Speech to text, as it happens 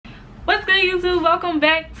Hey YouTube, welcome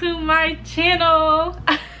back to my channel.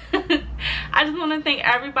 I just want to thank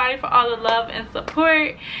everybody for all the love and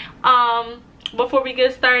support. Before we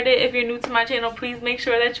get started, if you're new to my channel, please make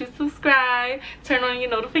sure that you subscribe, turn on your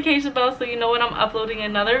notification bell so you know when I'm uploading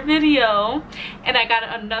another video. And I got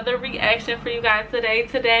another reaction for you guys today.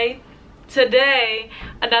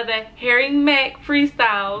 Another Harry Mack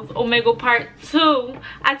freestyles Omegle part 2.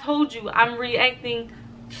 I told you I'm reacting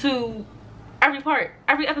to every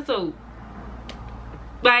episode.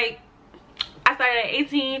 Like, I started at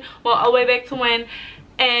 18, well, all the way back to when,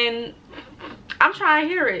 and I'm trying to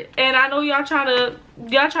hear it, and I know y'all trying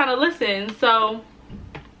to listen. So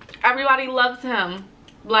everybody loves him.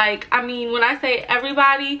 Like, I mean, when I say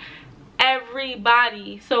everybody,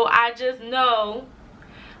 so I just know,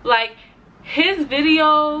 like, his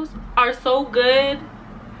videos are so good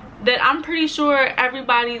that I'm pretty sure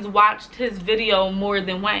everybody's watched his video more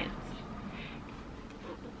than once.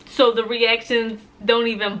 So the reactions don't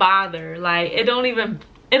even bother. Like, it don't even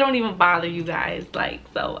bother you guys. Like,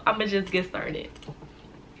 so I'ma just get started.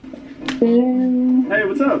 Hey,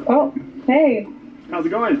 what's up? Oh, hey. How's it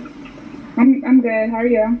going? I'm good. How are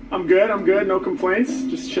you? I'm good. No complaints.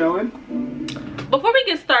 Just chilling. Before we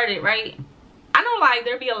get started, right? I know, like,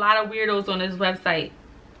 there'd be a lot of weirdos on this website.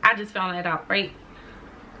 I just found that out, right?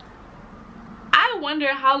 I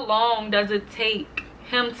wonder how long does it take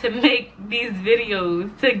him to make these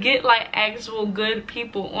videos, to get like actual good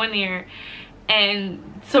people on there and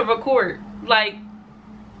to record. Like,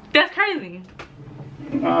 that's crazy.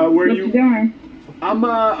 Where what you doing? I'm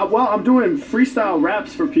doing freestyle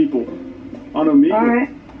raps for people on Omegle. Alright.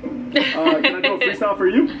 Can I do a freestyle for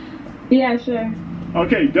you? Yeah, sure.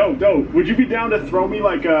 Okay, dope. Would you be down to throw me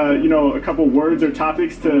like a couple words or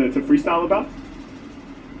topics to freestyle about?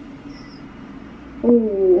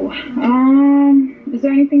 Ooh, is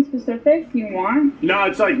there anything specific you want? No,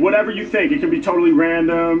 it's like whatever you think. It can be totally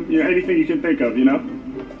random, anything you can think of,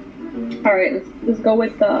 Alright, let's go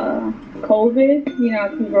with COVID,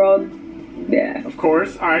 because we're all, yeah. Of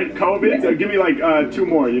course. Alright, COVID. Yeah. Give me like 2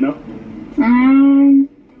 more,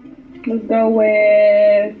 Let's go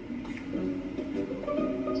with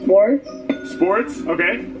sports. Sports,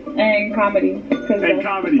 okay. And comedy. And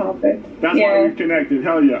comedy. That's yeah. why we've connected.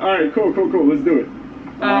 Hell yeah. All right, cool. Let's do it.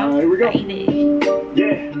 Here we go.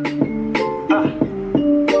 Yeah.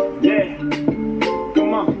 Yeah.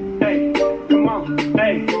 Come on. Hey. Come on.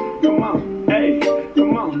 Hey. Come on. Hey.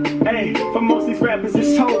 Come on. Hey. For most of these rappers,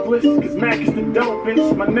 it's hopeless. Cause Mack is the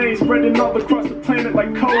dopest. My name's spreading all across the planet like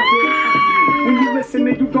COVID. When you listen,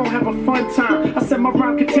 then you gon' have a fun time. I said my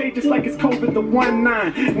rhyme contagious like it's COVID the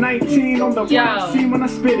 19. 19 on the rhyme scene when I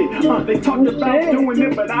spit it. They talked about doing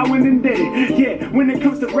it, but I went and did it. Yeah, when it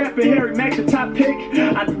comes to rapping, Harry Mack the top pick.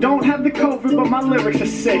 I don't have the COVID, but my lyrics are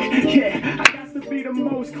sick. Yeah, I got to be the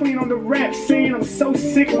most clean on the rap scene. I'm so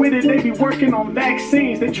sick with it, they be working on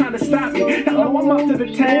vaccines. They trying to stop me. Hello, I'm up to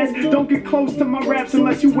the task. Don't get close to my raps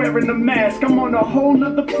unless you wearing a mask. I'm on a whole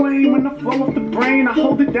nother plane when I flow off the brain. I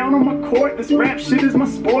hold it down on my court. This rap shit is my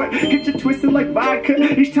sport. Get you twisted like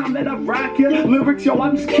vodka each time that I rock ya. Lyrics, yo,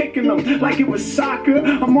 I'm just kicking them like it was soccer.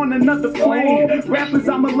 I'm on another plane. Rappers,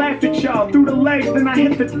 I'ma laugh at y'all through the legs, then I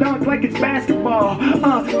hit the dunk like it's basketball.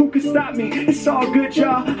 Who can stop me? It's all good,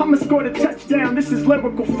 y'all. I'ma score the touchdown. This is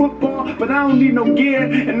lyrical football, but I don't need no gear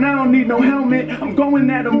and I don't need no helmet. I'm going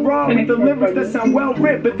at them raw with the lyrics that sound well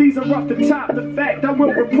writ, but these are off the top. The fact I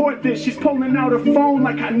will report this. She's pulling out her phone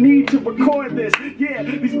like I need to record this. Yeah,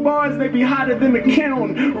 these bars, they be hotter than the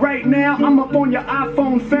kiln. Right now, I'm up on your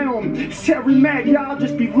iPhone film. It's Harry Mack, y'all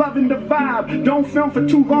just be loving the vibe. Don't film for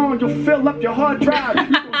too long, you'll fill up your hard drive.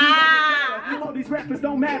 All these rappers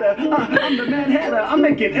don't matter. I'm the Mad Hatter. I'm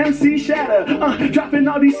making MC shatter. Dropping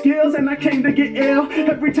all these skills and I came to get ill.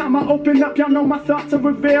 Every time I open up, y'all know my thoughts are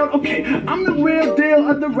revealed. Okay, I'm the real deal.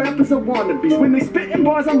 Other rappers are wannabes. When they spitting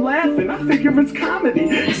bars, I'm laughing. I figure it's comedy.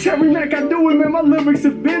 It's Harry Mack, I do it, man. My lyrics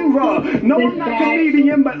have been raw. No, I'm not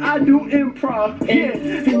comedian, but I do improv. Yeah,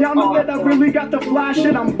 and y'all know that I really got the fly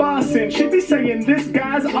shit. I'm bossing. She be saying this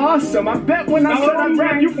guy's awesome. I bet when I said I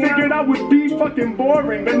rap, you figured I would be fucking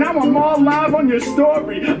boring. But now I'm all live on your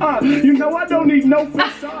story. You know I don't need no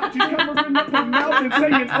facade. She's covering up her mouth and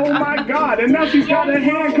saying, oh my God. And now she's got her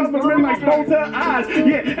hand covering like both her eyes.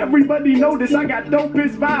 Yeah, everybody notice I got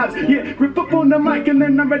dopest vibes. Yeah, grip up on the mic and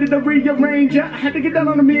then I'm ready to rearrange. Yeah, I had to get down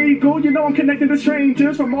on the Omegle. You know I'm connecting to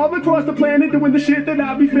strangers from all across the planet doing the shit that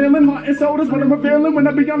I be feeling. Heart and soul is what I'm revealing. When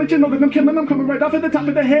I be on it, you know that I'm killing. I'm coming right off at the top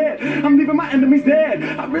of the head. I'm leaving my enemies dead.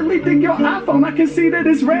 I really think your iPhone, I can see that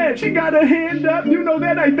it's red. She got her hand up. You know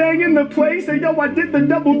that I bang in the place. say, yo, I did the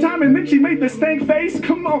double time, and then she made the stank face.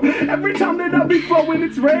 Come on, every time that I be flowing,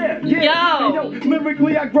 it's rare. Yeah. Yo,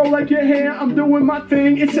 lyrically, I grow like your hair. I'm doing my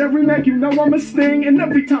thing. It's Harry Mack, you know I'm a sting. And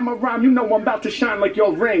every time I rhyme, you know I'm about to shine like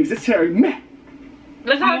your rings. It's Harry Mack.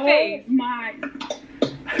 Look at her face.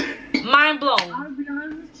 Mind blown. I'll be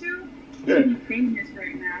honest with you. Yeah. He's famous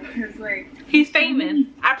right now because like he's famous.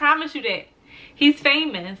 I promise you that. He's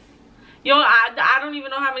famous. Yo, I don't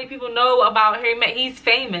even know how many people know about Harry Mack. He's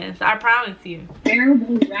famous. I promise you.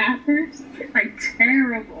 Terrible rappers, like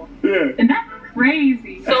terrible. Yeah. And that's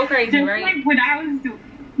crazy. So crazy, just right? like when I was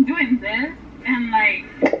doing this and like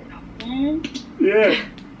Yeah.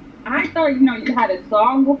 I thought, you know, you had a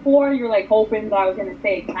song before. You were like hoping that I was gonna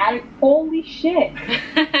say holy shit.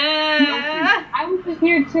 I was just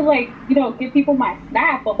here to like, you know, give people my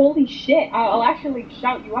snap, but holy shit, I'll actually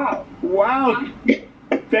shout you out. Wow.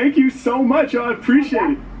 Thank you so much. I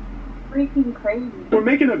appreciate it. Freaking crazy. We're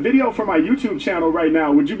making a video for my YouTube channel right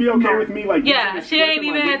now. Would you be okay with me like? Yeah, she ain't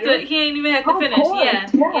even had to. He ain't even had to finish.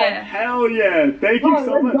 Course, Yeah. Hell yeah! Thank you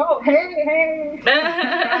so much. Go. Hey.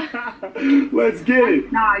 Let's get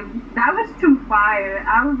it. Nah, that was too fire.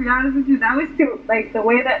 I will be honest with you. That was too like the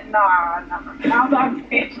way that. Nah. I'm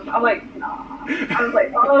speechless. I'm like nah. I was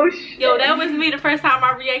like, oh shit. Yo, that was me the first time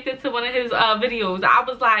I reacted to one of his videos. I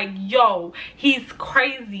was like, yo, he's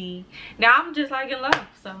crazy. Now I'm just like in love.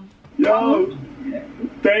 So. Yo,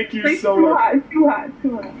 thank you so much. Too hot.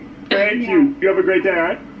 Thank you. You have a great day,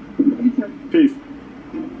 alright? Peace.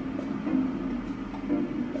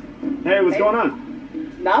 Hey, what's going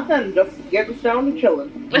on? Nothing, just getting stoned and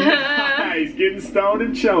chilling. Nice, getting stoned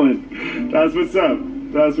and chilling. That's what's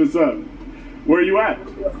up. Where are you at?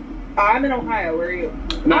 I'm in Ohio, where are you?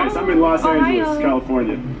 Nice, I'm in Los Angeles,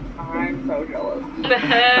 California. I'm so jealous.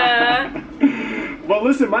 Well,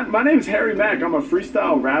 listen, my name's Harry Mack. I'm a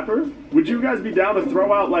freestyle rapper. Would you guys be down to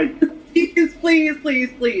throw out like... Please.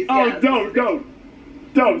 Oh, yes.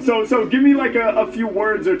 dope. So give me like a few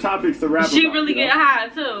words or topics to rap about. She really get high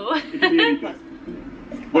too. It can be anything.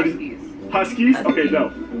 What is Huskies? Okay,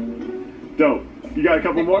 dope. You got a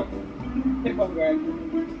couple more? Pick one, Greg.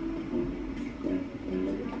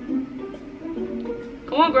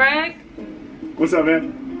 Come on, Greg. What's up,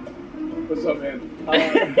 man?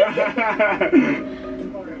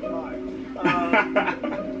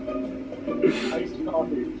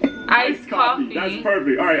 Iced coffee. That's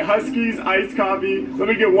perfect. All right, Huskies, iced coffee. Let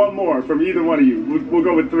me get one more from either one of you. We'll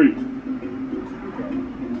go with 3.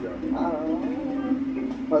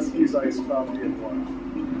 Huskies, iced coffee, and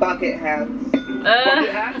one. Bucket hats. Bucket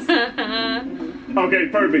hats? Okay,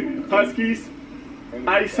 perfect. Huskies,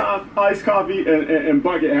 iced coffee, and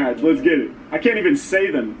bucket hats. Let's get it. I can't even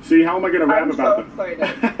say them. See, how am I going to rap about them?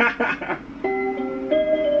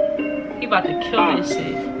 He about to kill this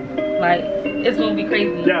shit. Like, it's going to be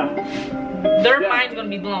crazy. Yeah. Their mind's going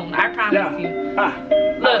to be blown. I promise you.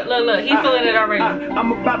 Look. He's feeling it already.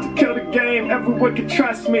 I'm about to kill the game. Everyone can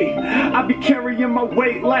trust me. I be carrying my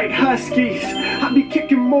weight like Huskies. I be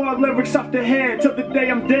kicking more lyrics off the head till the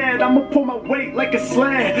day I'm dead. I'ma pull my weight like a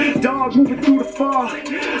sled. Dog moving through the fog.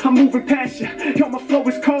 I'm moving past you. Yo, my flow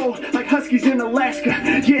is cold like Huskies in Alaska.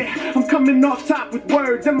 Yeah, I'm coming off top with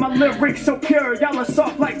words and my lyrics so pure. Y'all are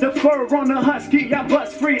soft like the fur on a husky. I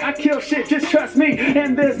bust free. I kill shit. Just trust me.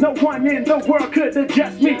 And there's no one in the world could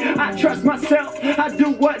adjust me. I trust myself. I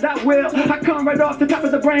do what I will. I come right off the top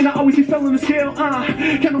of the brain. I always be feeling the skill.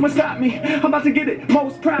 Can't no one stop me. I'm about to get it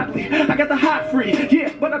most probably. I got the hot free.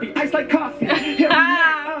 Yeah, but I be iced like coffee.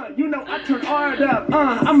 You know I turn hard up.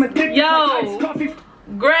 I'm addicted like iced coffee.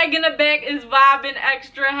 Greg in the back is vibing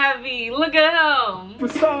extra heavy. Look at him. For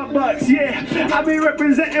Starbucks, yeah. I be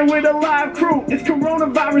representing with a live crew. It's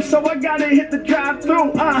coronavirus, so I gotta hit the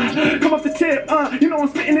drive-thru. Come off the tip, you know I'm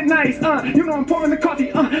spitting it nice. You know I'm pouring the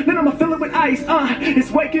coffee, then I'ma fill it with ice.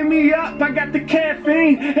 It's waking me up, I got the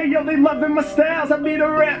caffeine. Hey yo, they loving my styles, I be the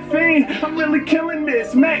rap fiend. I'm really killing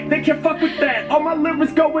this, Mac, they can't fuck with that. All my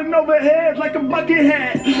lyrics going overhead like a bucket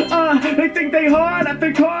hat. They think they hard, I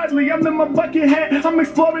think hardly. I'm in my bucket hat, I'm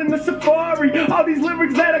exploring the safari. All these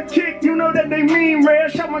lyrics that I kick, you know that they mean rare.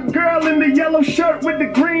 Shot my girl in the yellow shirt with the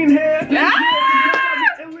green hair.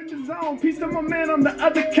 Peace to my man on the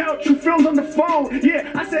other couch who films on the phone.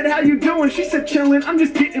 Yeah, I said, how you doing? She said, chilling. I'm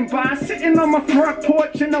just getting by. Sitting on my front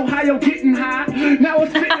porch in Ohio getting high. Now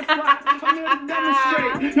it's fitting fly. I'm here to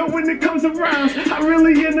demonstrate. Yo, when it comes around, I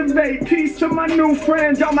really innovate. Peace to my new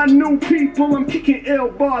friends, y'all my new people. I'm kicking ill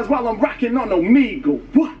bars while I'm rocking on Omegle.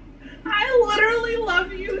 What? I literally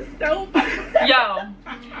love you so much. Yo,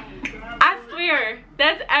 I swear,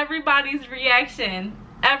 that's everybody's reaction.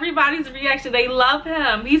 Everybody's reaction. They love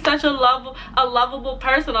him. He's such a lovable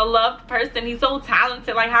person, a loved person. He's so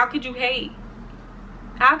talented. Like, how could you hate?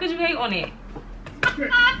 How could you hate on it?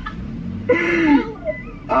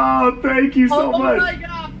 Oh, thank you so Oh much. my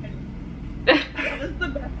god. That was the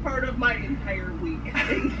best part of my entire week.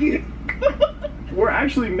 Thank you. We're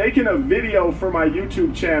actually making a video for my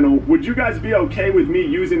YouTube channel. Would you guys be okay with me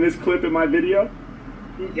using this clip in my video?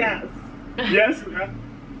 Yes. Yes?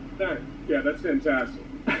 Yeah, that's fantastic.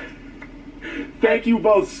 Thank you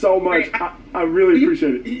both so much. I really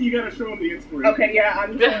appreciate it. You gotta show them the inspiration. Okay, yeah,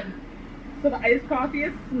 I'm done. So the iced coffee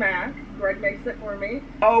is Mack. Greg makes it for me.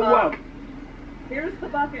 Oh, wow. Here's the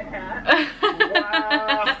bucket hat.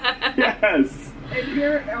 Wow. Yes. And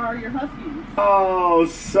here are your huskies. Oh,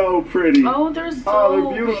 so pretty. Oh, they're so Oh,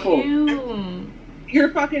 they're beautiful. cute. You're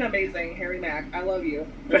fucking amazing, Harry Mack. I love you.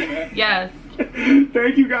 Yes.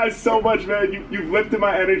 Thank you guys so much, man. You've lifted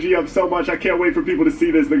my energy up so much. I can't wait for people to see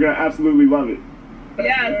this. They're going to absolutely love it.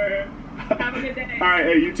 Yes. Have a good day. All right,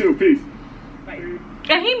 hey, you too. Peace. Bye.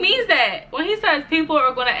 And he means that. When he says people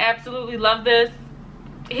are going to absolutely love this,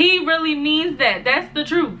 he really means that. That's the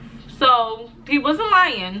truth. So, he wasn't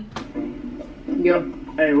lying. Yo,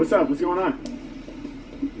 Hey, what's up? What's going on?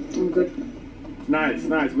 I'm good. Nice,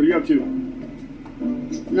 nice. What are you up to?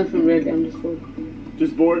 Nothing really, I'm just bored.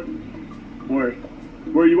 Just bored? Where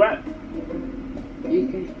are you at?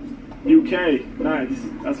 UK. UK. Nice.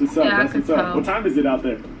 That's what's up. Yeah, I That's could what's up. tell. What time is it out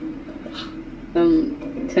there?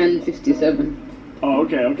 10:57. Oh,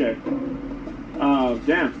 okay, okay.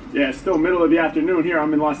 Damn. Yeah, it's still middle of the afternoon here.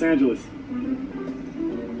 I'm in Los Angeles.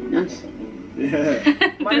 Nice. Yeah.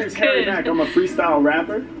 My That's name's Harry good. Mack. I'm a freestyle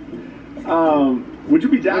rapper. Would you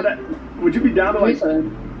be down to Give me like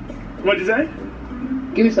some. what'd you say?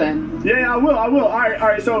 Give me some. Yeah, I will. All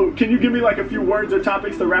right. So, can you give me like a few words or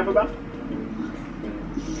topics to rap about?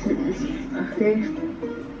 Okay.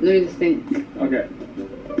 Let me just think. Okay.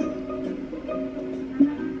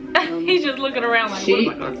 He's just looking around like, Sheep.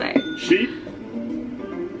 what am I going to say? Sheep.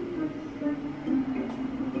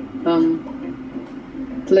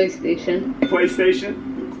 PlayStation. PlayStation.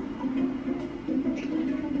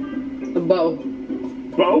 A bow.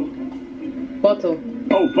 Bow. Bottle.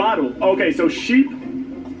 Oh, bottle. Okay, so sheep,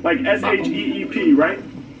 like SHEEP, right?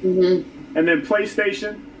 Mm-hmm. And then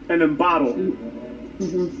PlayStation, and then bottle.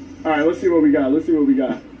 Mm-hmm. All right, let's see what we got.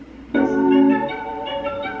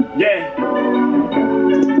 Yeah.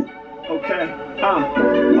 Okay.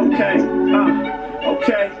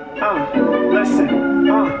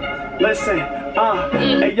 Listen.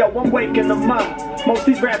 Hey yo, I'm waking them up. Most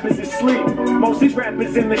these rappers is sleep. Most these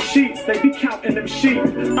rappers in the sheets, they be counting them sheep.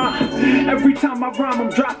 Every time I rhyme, I'm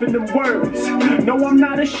dropping them words. No, I'm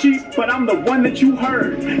not a sheep, but I'm the one that you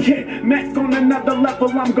heard. Yeah, Mack on another level,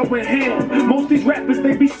 I'm going ham. Most these rappers,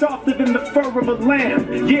 they be softer than the fur of a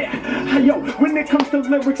lamb. Yeah, yo, when it comes to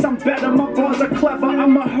lyrics, I'm better. My bars are clever.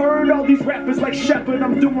 I'm a herd. All these rappers like Shepherd,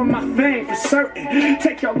 I'm doing my thing for certain.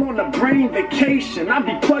 Take y'all on a brain vacation. I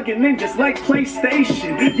be plugging in just like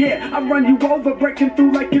PlayStation. Yeah, I run you over, breaking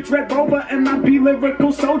through like it's Red Rover, and I be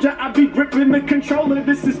lyrical soldier. I be gripping the controller.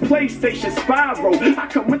 This is PlayStation Spiral. I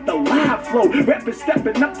come with the live flow. Rappers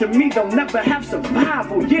stepping up to me, they'll never have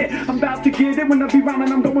survival. Yeah, I'm about to get it when I be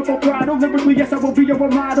rhyming. I'm going full throttle. Lyrically, yes, I will be your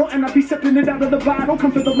model, and I be sipping it out of the bottle.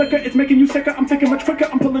 Come for the liquor, it's making you sicker. I'm thinking much quicker.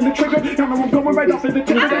 I'm pulling the trigger. Y'all know I'm going right off of the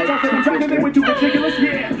trigger. I'm dropping it way too ridiculous.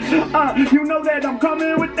 Yeah, you know that I'm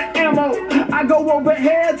coming with the ammo. I go over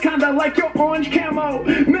heads, kinda like your orange camo.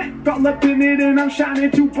 Mack all up in it and I'm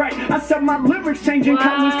shining too bright. I said my lyrics changing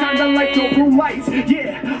colors, kinda like your blue lights.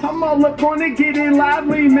 Yeah, I'm all up on it, getting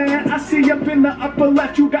lively, man. I see up in the upper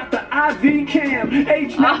left, you got the IV cam.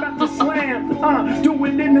 H-Man about to slam, do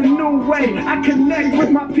it in a new way. I connect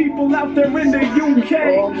with my people out there in the UK.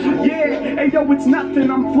 Yeah, hey yo, it's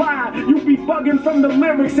nothing, I'm fly. You be bugging from the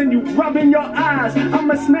lyrics and you rubbing your eyes.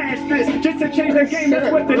 I'ma smash this, just to change the game,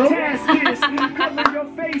 that's what the task is. Covering your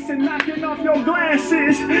face and knocking off your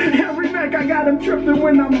glasses. Harry Mack, I got him tripping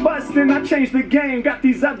when I'm busting. I changed the game, got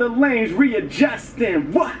these other lanes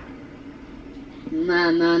readjusting. What?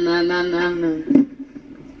 Nah.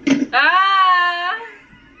 Ah!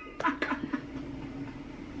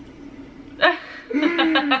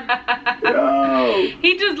 Yo,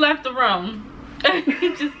 He just left the room. He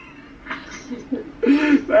just.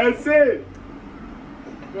 that's it.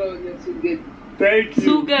 Bro, you're too good. Thank you.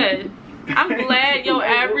 Too good. I'm glad, yo, We're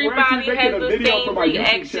everybody actually making has a the video for same my YouTube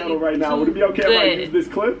reaction. channel right now. Too Would it be okay if I good. use this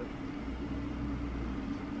clip?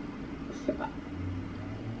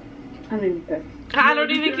 I don't even care. I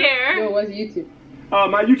don't even care. Yo, what's YouTube?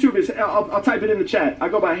 My YouTube is, I'll type it in the chat. I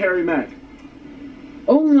go by Harry Mack.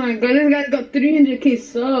 Oh my god, this guy's got 300k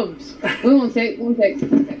subs. Wait, one sec.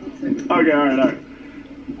 Okay, alright.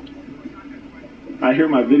 I hear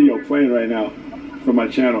my video playing right now from my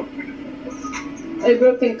channel. Hey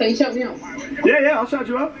bro, can you shout me out? Yeah, I'll shout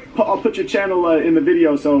you out. I'll put your channel in the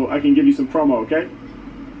video so I can give you some promo, okay?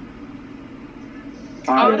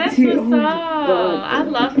 Oh, that's what's up. I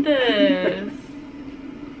love this.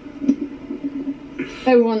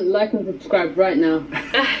 Everyone, like and subscribe right now.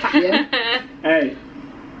 Yeah? Hey.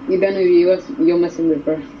 You don't know you're messing with,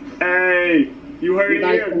 bro. Hey, you heard it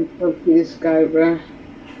like here. and subscribe to this guy, bro.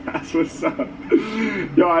 That's what's up.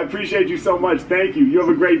 Yo, I appreciate you so much. Thank you. You have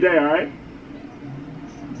a great day, all right?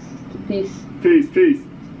 Peace. Peace.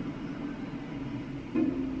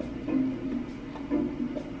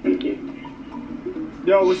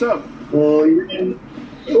 Yo, what's up? Oh,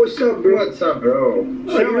 what's up, bro? What's up, bro?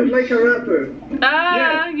 Oh, you look like a rapper.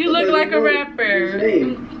 Ah, you look like a rapper.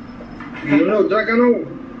 You know Dragano?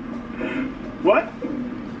 What?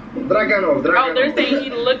 Dragano. Oh, they're saying he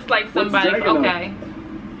looks like somebody. Okay.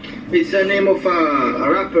 It's the name of a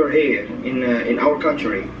rapper here in our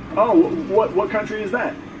country. Oh, what country is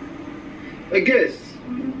that? I guess.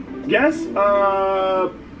 Guess?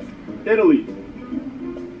 Italy.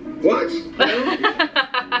 What?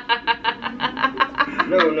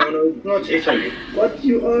 No, it's not Italy. But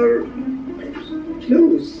you are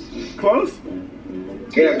close. Close?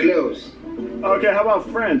 Yeah, close. Okay, how about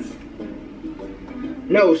France?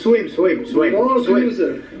 No, swim. Oh,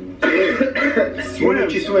 loser.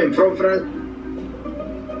 Swim from France.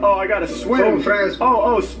 Oh, I gotta swim. From France.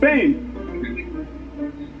 Oh, Spain.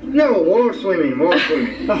 No, more swimming. I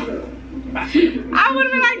would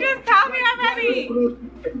have been like, just tell me already.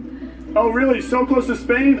 Oh, really? So close to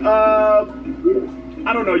Spain? I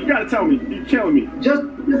don't know. You gotta tell me. You're killing me. Just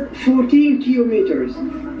 14 kilometers.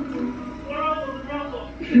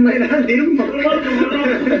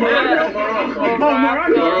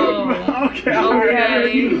 Morocco. Okay.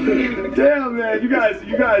 Damn, man. You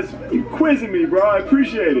guys quizzing me, bro. I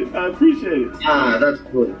appreciate it. Ah, that's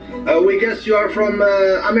good. We guess you are from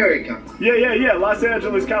America. Yeah. Los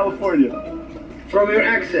Angeles, California. From your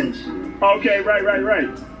accent. Okay, right.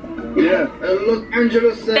 Yeah. Los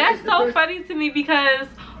Angeles. That's so funny to me because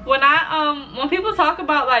when when people talk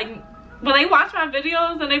about when they watch my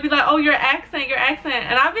videos and they be like, oh, your accent,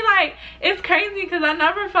 and I be like, it's crazy because I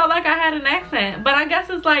never felt like I had an accent, but I guess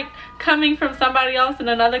it's like coming from somebody else in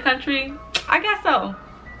another country. I guess so.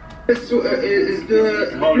 This is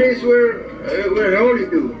the place where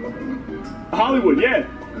Hollywood. Hollywood, yeah.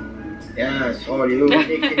 Yes, Hollywood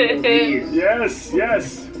making movies.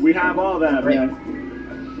 Yes, we have all that, man.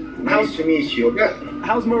 Nice to meet you.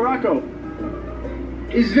 How's Morocco?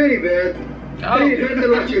 It's very bad. Oh. Very bad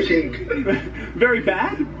than what you think. Very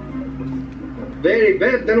bad? Very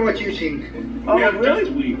bad than what you think. Oh,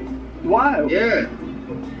 really? Why? Yeah.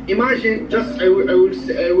 Imagine, just I will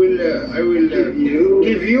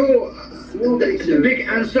give you the big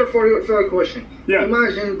answer for your question. Yeah.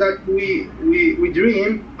 Imagine that we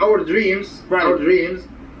dream our dreams. Right. Our dreams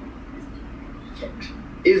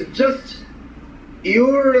is just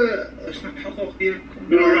your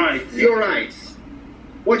rights. Your rights.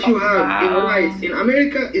 What you have in rights in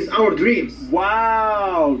America is our dreams.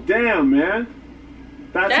 Wow, damn, man.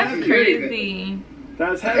 That's heavy. Crazy.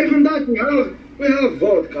 That's heavy. Even that we have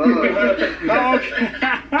vodka.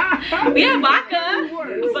 Okay. We have vodka,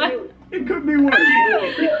 but it could be worse.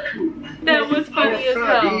 that was funny as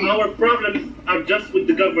hell. Our problems are just with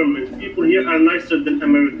the government. People here are nicer than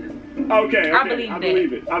Americans. Okay. I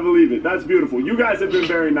believe it. That's beautiful. You guys have been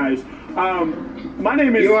very nice. My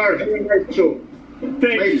name is... You are very nice too.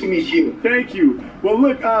 Nice to meet you. Thank you. Well,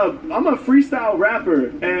 look, I'm a freestyle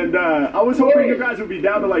rapper, and I was hoping you guys would be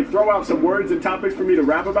down to throw out some words and topics for me to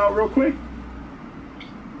rap about real quick.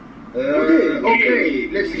 Okay,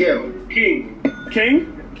 let's go. King? Okay.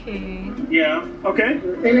 Yeah. Okay.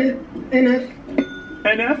 NF.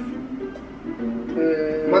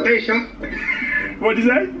 Matesha. What'd you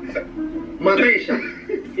say? Matesha.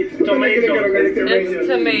 It's tomato. It's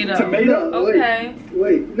tomato. Tomato? Okay.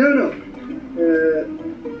 Wait, no.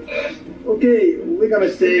 Okay, we're gonna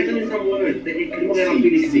say New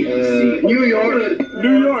York.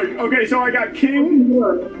 New York. Okay, so I got King.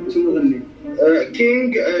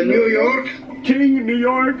 King, New York. King, New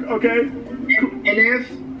York. Okay. NF.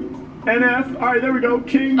 All right, there we go.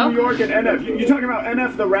 King, New York, and NF. You talking about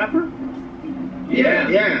NF the rapper?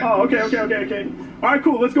 Yeah. Oh, okay. All right,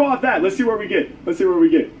 cool. Let's go off that. Let's see where we get.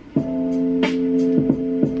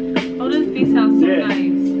 Oh, this beat sounds so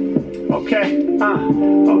nice. Okay,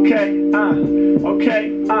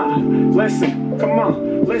 listen, come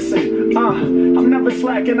on. Listen, I'm never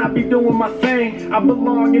slacking, I be doing my thing. I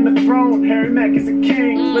belong in the throne, Harry Mack is a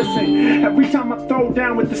king. Listen, every time I throw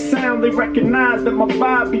down with the sound, they recognize that my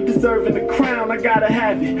vibe be deserving the crown. I gotta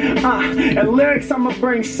have it. And lyrics, I'ma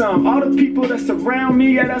bring some. All the people that surround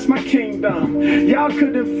me, yeah, that's my kingdom. Y'all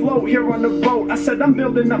couldn't float here on the boat. I said I'm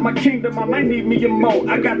building up my kingdom, I might need me a moat.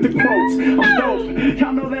 I got the quotes, I'm dope.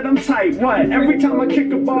 Y'all know that I'm tight, what? Every time I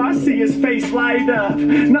kick a ball, I see his face light up.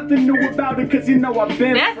 Nothing new about it, cause you know I've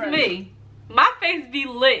been That's fresh. me. My face be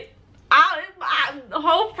lit. The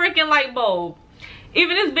whole freaking light bulb.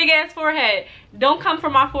 Even this big ass forehead don't come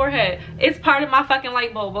from my forehead. It's part of my fucking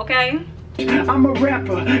light bulb, okay? I'm a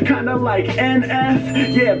rapper, kinda like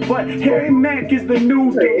NF, yeah, but Harry Mack is the new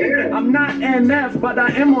dude. I'm not NF, but I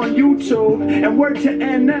am on YouTube. And word to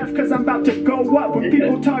NF, cause I'm about to go up. When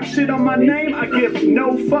people talk shit on my name, I give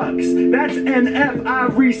no fucks. That's NF, I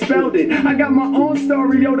respelled it. I got my own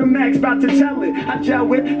story, yo, the Mack's about to tell it. I gel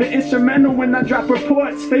with the instrumental when I drop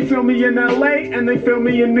reports. They film me in LA and they film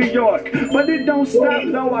me in New York. But it don't stop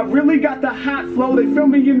though, I really got the hot flow. They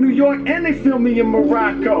film me in New York and they film me in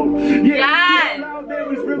Morocco. Yeah. Yes. Out there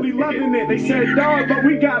was really loving it. They said, dog, but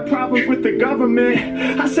we got problems with the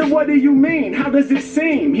government. I said, what do you mean? How does it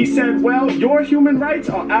seem? He said, well, your human rights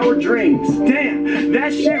are our dreams. Damn,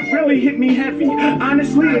 that shit really hit me heavy.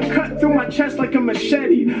 Honestly, it cut through my chest like a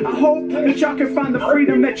machete. I hope that y'all can find the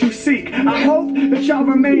freedom that you seek. I hope that y'all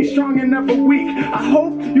remain strong and never weak. I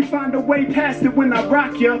hope you find a way past it when I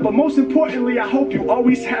rock ya. But most importantly, I hope you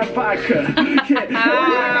always have vodka. Yeah,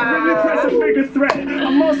 I really press a bigger threat.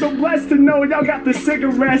 I'm also blessed to know y'all got the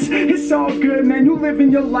cigarettes. It's all good, man, you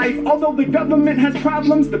living your life. Although the government has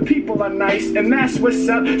problems, the people are nice, and that's what's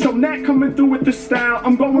up. So Mack coming through with the style,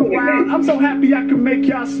 I'm going wild. I'm so happy I can make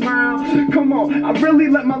y'all smile. Come on, I really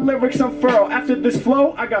let my lyrics unfurl. After this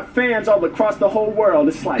flow, I got fans all across the whole world.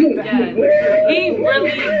 It's like that. Yes. He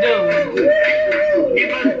really do.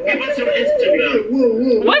 Give us your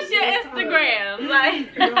Instagram. What's your Instagram?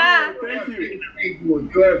 Like, Thank you. Very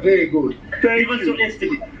good. You are very good. Thank Give us your you.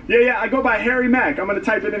 Instagram. Yeah, I go by Harry Mack. I'm gonna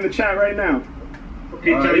type it in the chat right now.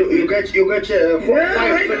 Okay, You get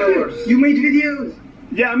 5 followers. You made videos.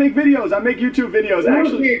 Yeah, I make videos. I make YouTube videos.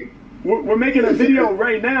 Actually, we're making a video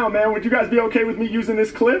right now, man. Would you guys be okay with me using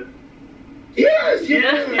this clip? Yes, you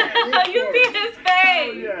see his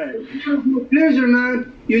face. Yeah. Pleasure,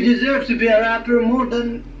 man. You deserve to be a rapper more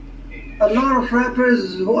than a lot of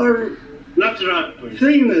rappers who are not rappers.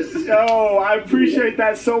 famous. Oh, I appreciate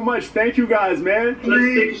that so much. Thank you guys, man.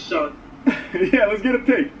 Let's take a shot. Yeah, let's get a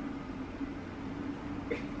pic.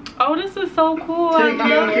 Oh, this is so cool. I Thank you.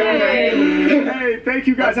 love it. Hey, thank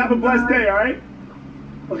you guys. Have a blessed day, all right?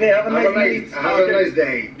 Okay, have a nice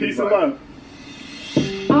day. Peace and love.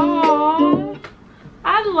 Oh,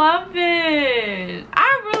 I love it.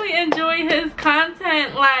 I really enjoy his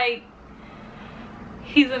content. Like,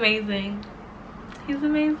 he's amazing. He's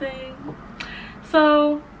amazing.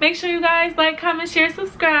 So make sure you guys like, comment, share,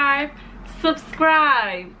 subscribe.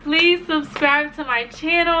 Please subscribe to my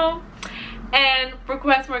channel and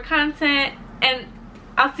request more content, and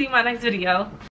I'll see you in my next video.